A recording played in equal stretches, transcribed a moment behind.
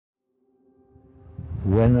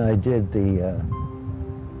When I did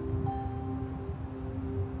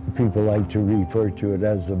people like to refer to it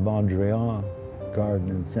as the Mondrian Garden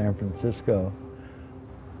in San Francisco,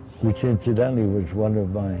 which incidentally was one of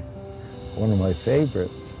my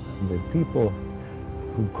favorites. The people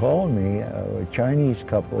who called me a Chinese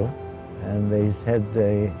couple, and they said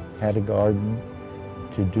they had a garden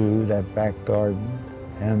to do, that back garden,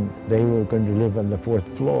 and they were going to live on the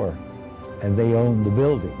 4th floor, and they owned the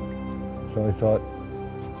building. So I thought,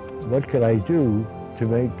 what could I do to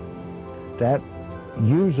make that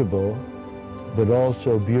usable, but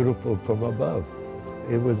also beautiful from above?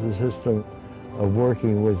 It was a system of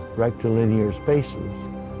working with rectilinear spaces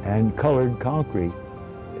and colored concrete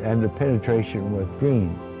and the penetration with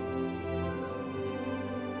green.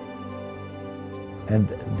 And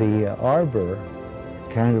the arbor,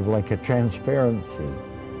 kind of like a transparency,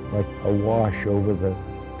 like a wash over the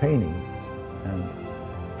painting, and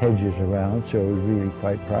hedges around, so it was really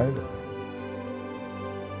quite private.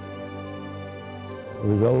 It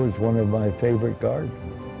was always one of my favorite gardens.